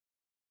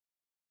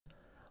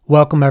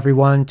Welcome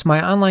everyone to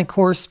my online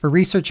course for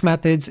research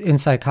methods in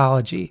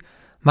psychology.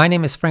 My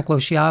name is Frank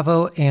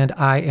Losciavo and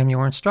I am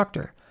your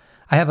instructor.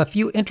 I have a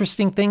few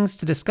interesting things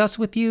to discuss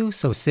with you,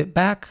 so sit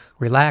back,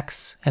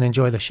 relax, and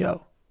enjoy the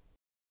show.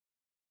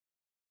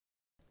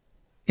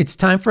 It's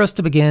time for us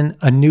to begin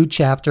a new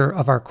chapter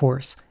of our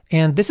course,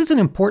 and this is an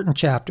important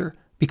chapter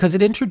because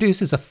it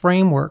introduces a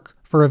framework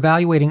for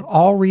evaluating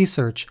all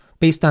research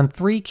based on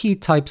three key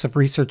types of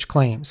research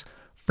claims: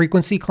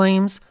 frequency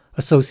claims,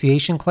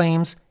 association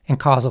claims, and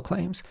causal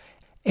claims,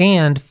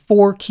 and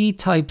four key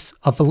types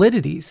of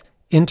validities: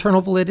 internal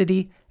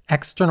validity,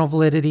 external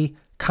validity,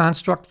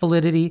 construct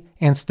validity,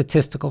 and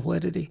statistical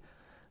validity.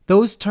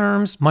 Those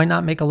terms might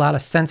not make a lot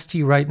of sense to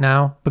you right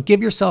now, but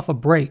give yourself a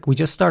break. We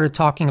just started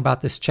talking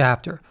about this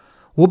chapter.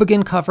 We'll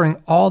begin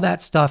covering all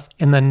that stuff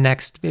in the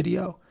next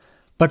video.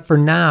 But for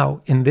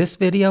now, in this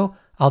video,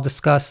 I'll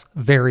discuss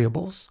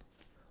variables.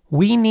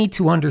 We need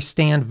to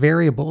understand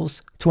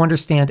variables to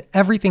understand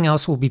everything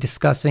else we'll be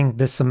discussing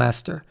this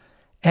semester.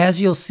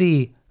 As you'll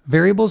see,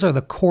 variables are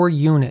the core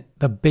unit,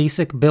 the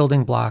basic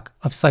building block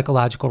of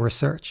psychological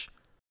research.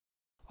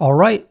 All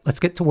right, let's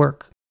get to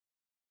work.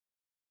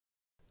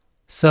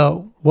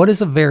 So, what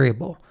is a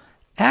variable?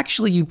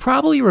 Actually, you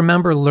probably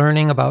remember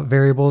learning about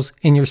variables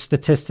in your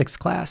statistics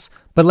class,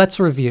 but let's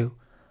review.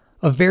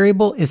 A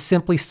variable is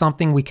simply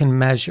something we can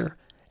measure,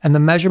 and the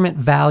measurement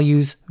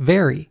values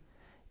vary.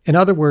 In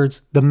other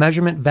words, the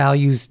measurement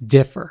values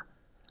differ.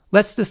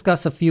 Let's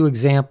discuss a few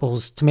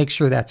examples to make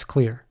sure that's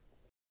clear.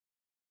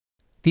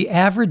 The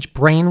average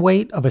brain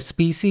weight of a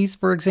species,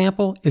 for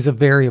example, is a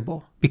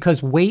variable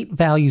because weight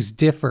values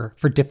differ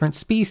for different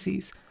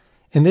species.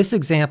 In this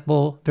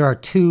example, there are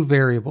two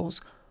variables.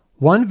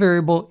 One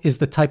variable is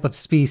the type of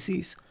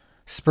species,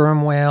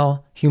 sperm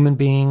whale, human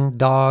being,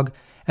 dog,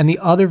 and the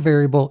other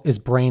variable is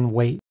brain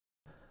weight.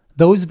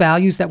 Those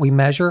values that we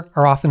measure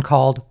are often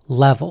called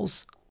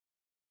levels.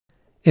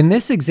 In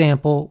this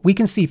example, we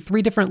can see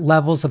three different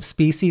levels of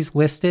species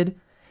listed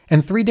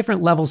and three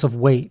different levels of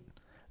weight.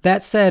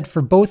 That said,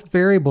 for both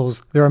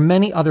variables, there are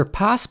many other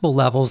possible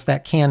levels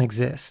that can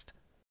exist.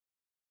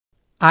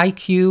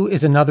 IQ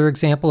is another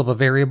example of a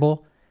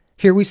variable.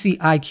 Here we see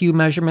IQ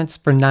measurements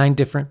for 9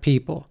 different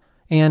people,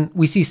 and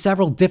we see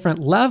several different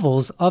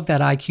levels of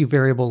that IQ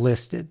variable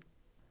listed.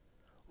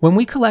 When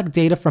we collect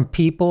data from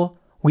people,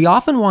 we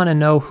often want to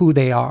know who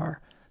they are.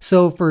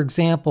 So, for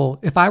example,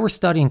 if I were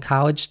studying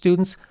college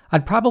students,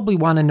 I'd probably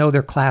want to know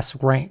their class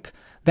rank.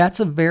 That's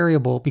a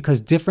variable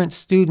because different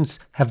students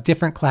have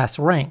different class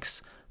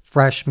ranks: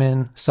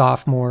 freshman,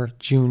 sophomore,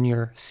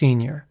 junior,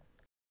 senior.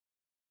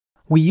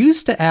 We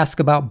used to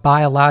ask about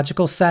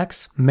biological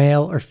sex,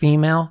 male or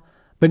female,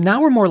 but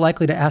now we're more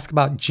likely to ask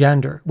about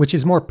gender, which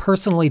is more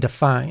personally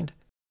defined.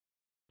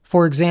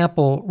 For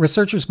example,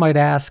 researchers might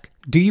ask,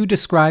 do you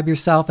describe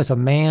yourself as a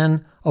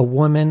man, a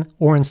woman,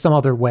 or in some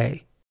other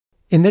way?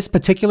 In this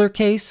particular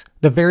case,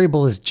 the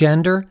variable is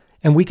gender,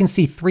 and we can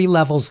see 3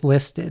 levels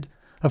listed.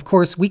 Of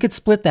course, we could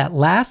split that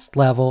last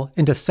level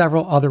into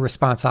several other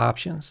response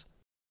options.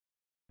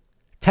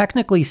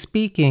 Technically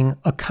speaking,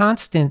 a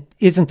constant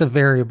isn't a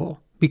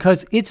variable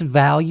because its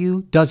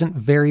value doesn't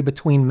vary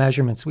between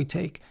measurements we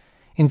take.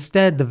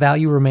 Instead, the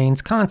value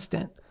remains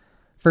constant.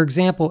 For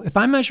example, if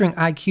I'm measuring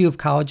IQ of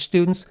college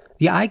students,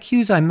 the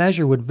IQs I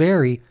measure would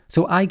vary,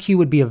 so IQ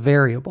would be a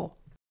variable.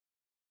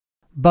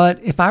 But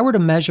if I were to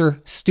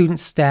measure student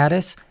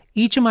status,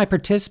 each of my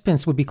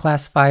participants would be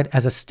classified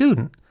as a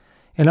student.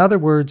 In other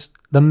words,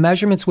 the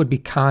measurements would be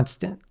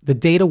constant. The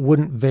data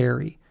wouldn't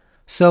vary.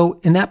 So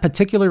in that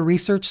particular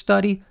research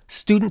study,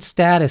 student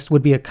status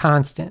would be a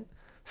constant.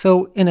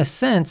 So in a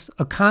sense,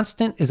 a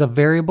constant is a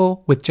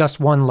variable with just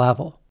one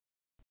level.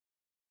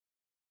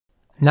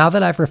 Now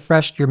that I've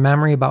refreshed your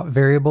memory about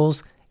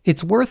variables,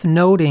 it's worth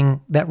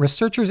noting that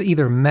researchers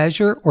either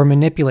measure or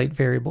manipulate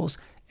variables,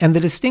 and the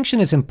distinction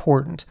is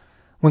important.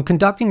 When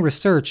conducting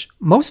research,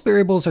 most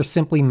variables are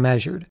simply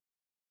measured.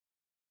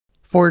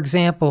 For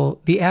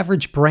example, the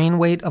average brain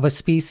weight of a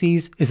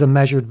species is a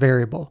measured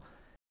variable.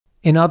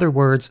 In other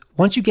words,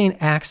 once you gain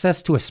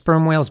access to a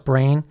sperm whale's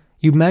brain,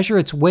 you measure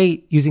its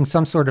weight using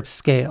some sort of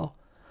scale.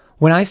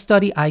 When I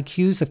study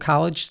IQs of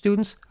college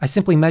students, I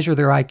simply measure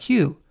their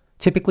IQ,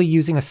 typically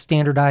using a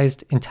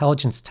standardized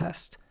intelligence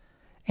test.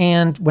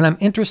 And when I'm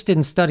interested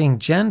in studying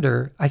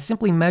gender, I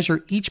simply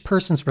measure each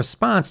person's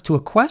response to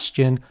a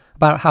question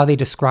about how they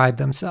describe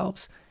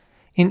themselves.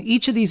 In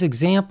each of these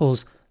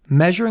examples,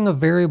 measuring a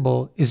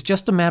variable is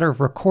just a matter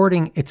of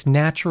recording its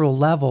natural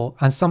level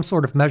on some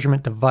sort of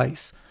measurement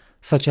device,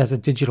 such as a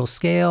digital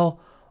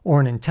scale, or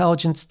an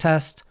intelligence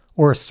test,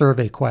 or a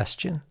survey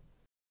question.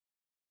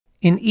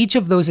 In each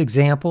of those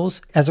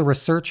examples, as a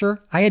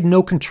researcher, I had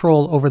no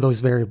control over those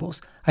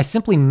variables. I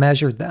simply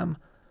measured them.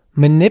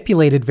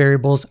 Manipulated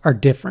variables are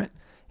different.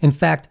 In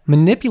fact,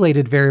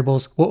 manipulated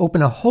variables will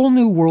open a whole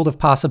new world of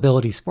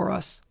possibilities for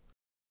us.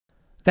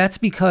 That's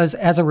because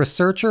as a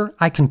researcher,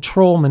 I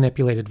control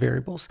manipulated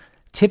variables,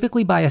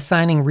 typically by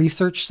assigning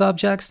research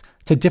subjects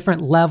to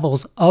different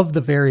levels of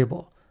the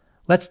variable.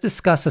 Let's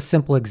discuss a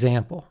simple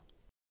example.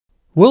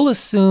 We'll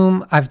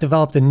assume I've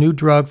developed a new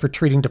drug for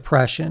treating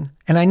depression,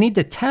 and I need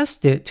to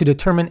test it to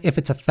determine if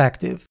it's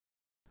effective.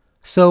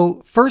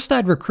 So first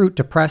I'd recruit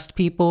depressed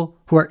people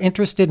who are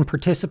interested in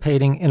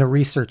participating in a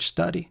research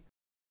study.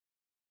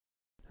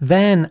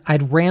 Then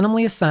I'd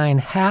randomly assign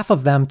half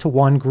of them to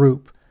one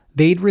group.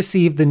 They'd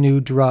receive the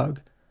new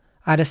drug.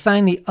 I'd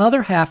assign the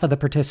other half of the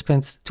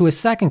participants to a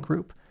second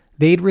group.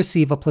 They'd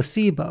receive a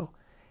placebo.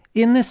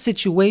 In this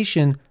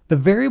situation, the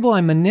variable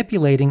I'm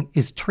manipulating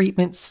is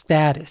treatment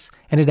status,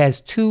 and it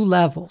has two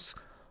levels.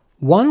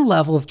 One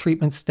level of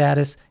treatment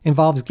status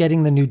involves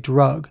getting the new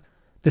drug.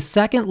 The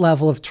second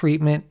level of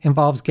treatment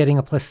involves getting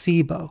a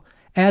placebo.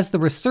 As the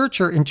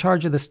researcher in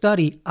charge of the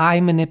study, I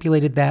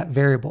manipulated that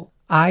variable.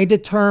 I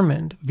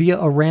determined via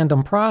a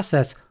random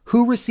process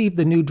who received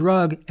the new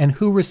drug and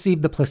who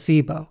received the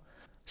placebo.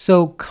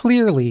 So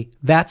clearly,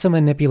 that's a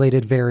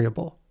manipulated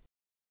variable.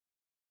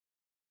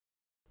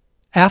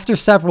 After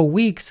several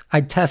weeks,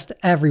 I'd test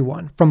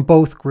everyone from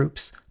both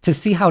groups to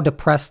see how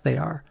depressed they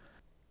are.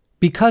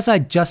 Because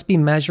I'd just be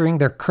measuring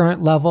their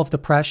current level of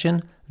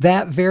depression,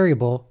 that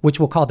variable, which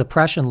we'll call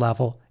depression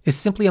level, is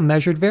simply a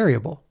measured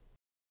variable.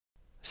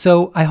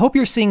 So I hope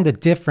you're seeing the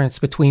difference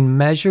between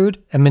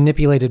measured and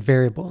manipulated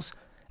variables.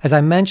 As I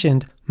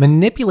mentioned,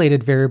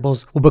 manipulated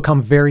variables will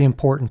become very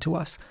important to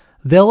us.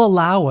 They'll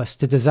allow us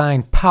to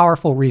design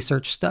powerful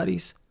research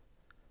studies.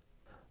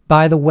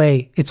 By the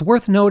way, it's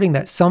worth noting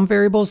that some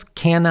variables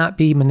cannot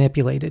be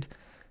manipulated.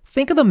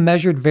 Think of the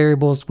measured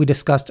variables we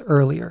discussed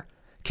earlier.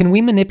 Can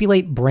we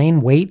manipulate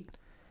brain weight?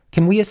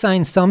 Can we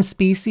assign some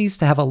species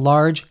to have a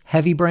large,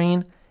 heavy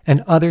brain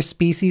and other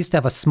species to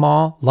have a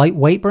small,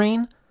 lightweight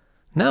brain?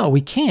 No,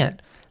 we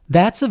can't.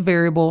 That's a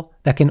variable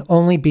that can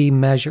only be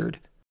measured.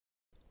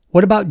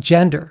 What about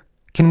gender?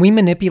 Can we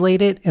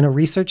manipulate it in a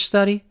research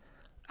study?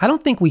 I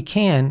don't think we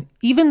can.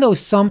 Even though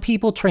some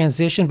people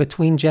transition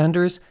between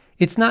genders,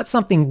 it's not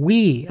something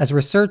we, as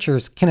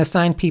researchers, can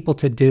assign people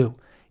to do.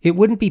 It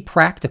wouldn't be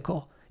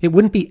practical. It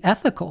wouldn't be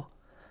ethical.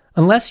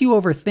 Unless you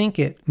overthink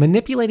it,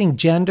 manipulating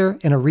gender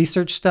in a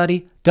research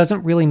study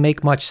doesn't really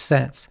make much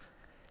sense.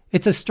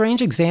 It's a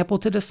strange example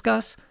to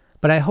discuss,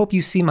 but I hope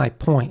you see my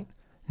point.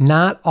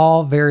 Not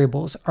all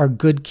variables are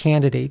good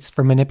candidates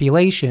for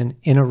manipulation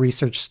in a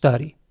research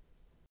study.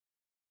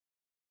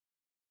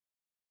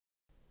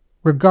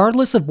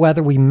 Regardless of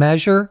whether we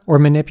measure or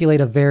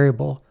manipulate a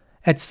variable,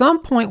 at some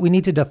point we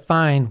need to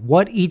define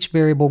what each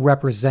variable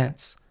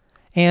represents.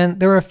 And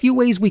there are a few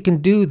ways we can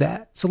do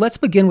that, so let's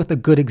begin with a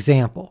good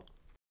example.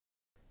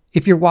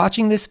 If you're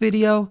watching this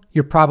video,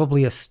 you're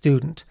probably a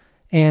student.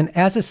 And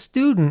as a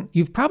student,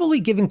 you've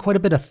probably given quite a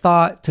bit of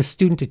thought to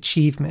student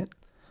achievement.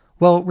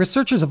 Well,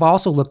 researchers have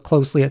also looked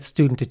closely at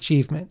student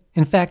achievement.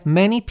 In fact,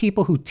 many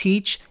people who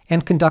teach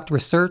and conduct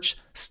research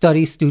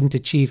study student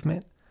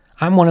achievement.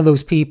 I'm one of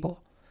those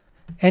people.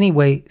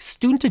 Anyway,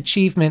 student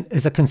achievement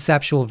is a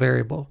conceptual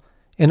variable.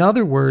 In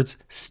other words,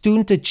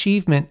 student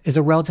achievement is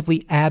a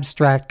relatively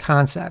abstract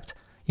concept.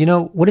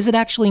 What does it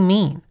actually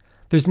mean?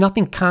 There's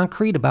nothing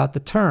concrete about the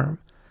term.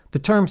 The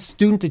term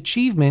student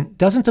achievement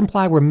doesn't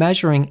imply we're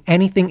measuring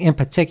anything in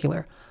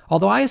particular,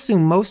 although I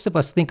assume most of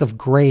us think of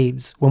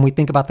grades when we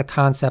think about the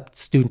concept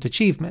student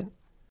achievement.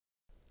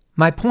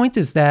 My point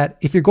is that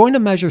if you're going to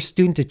measure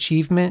student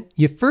achievement,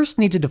 you first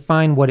need to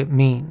define what it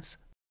means.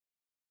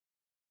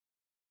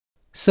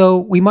 So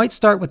we might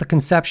start with a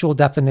conceptual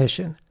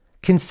definition.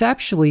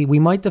 Conceptually, we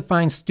might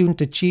define student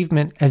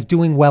achievement as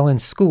doing well in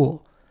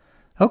school.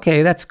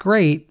 Okay, that's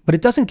great, but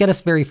it doesn't get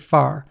us very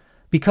far,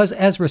 because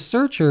as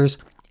researchers,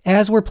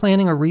 as we're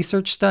planning a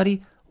research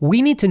study,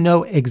 we need to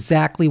know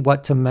exactly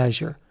what to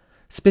measure.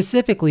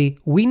 Specifically,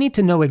 we need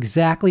to know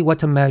exactly what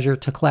to measure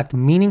to collect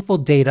meaningful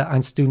data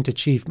on student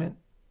achievement.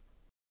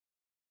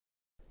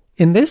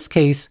 In this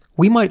case,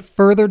 we might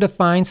further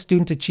define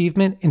student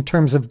achievement in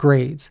terms of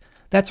grades.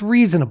 That's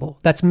reasonable,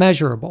 that's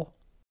measurable.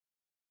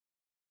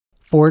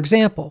 For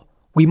example,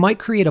 we might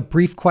create a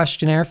brief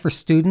questionnaire for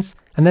students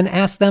and then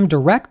ask them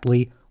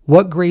directly,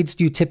 what grades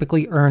do you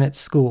typically earn at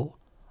school?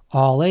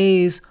 All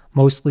A's,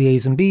 mostly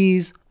A's and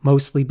B's,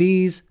 mostly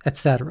B's,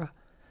 etc.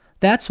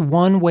 That's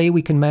one way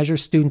we can measure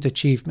student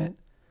achievement.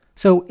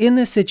 So in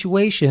this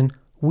situation,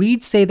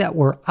 we'd say that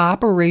we're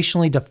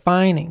operationally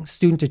defining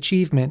student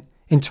achievement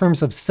in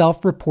terms of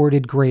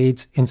self-reported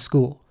grades in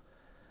school.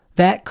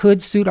 That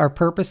could suit our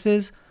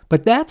purposes,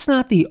 but that's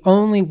not the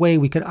only way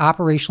we could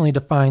operationally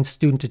define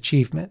student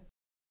achievement.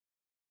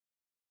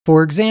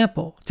 For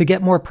example, to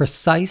get more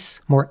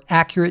precise, more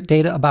accurate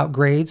data about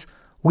grades,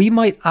 we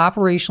might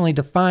operationally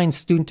define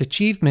student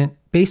achievement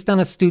based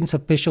on a student's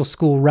official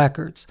school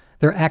records,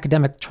 their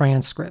academic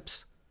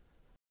transcripts.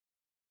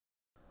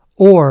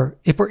 Or,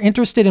 if we're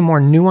interested in more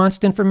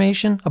nuanced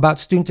information about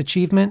student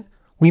achievement,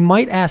 we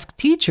might ask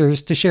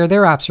teachers to share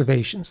their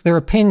observations, their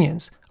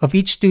opinions of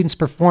each student's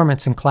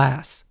performance in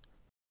class.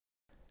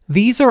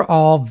 These are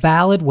all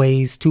valid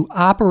ways to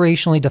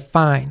operationally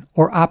define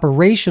or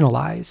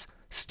operationalize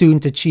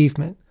student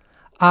achievement.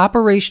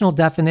 Operational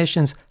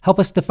definitions help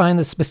us define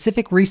the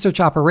specific research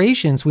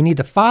operations we need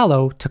to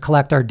follow to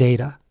collect our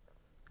data.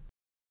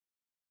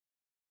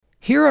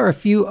 Here are a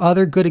few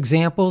other good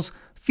examples.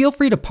 Feel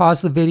free to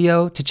pause the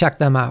video to check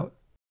them out.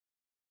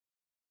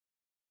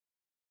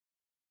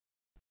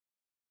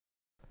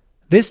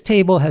 This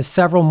table has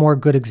several more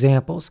good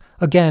examples.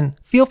 Again,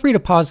 feel free to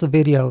pause the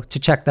video to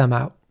check them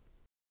out.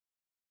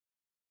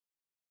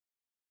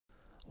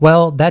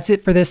 Well, that's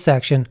it for this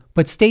section,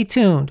 but stay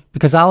tuned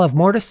because I'll have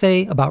more to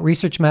say about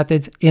research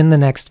methods in the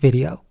next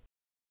video.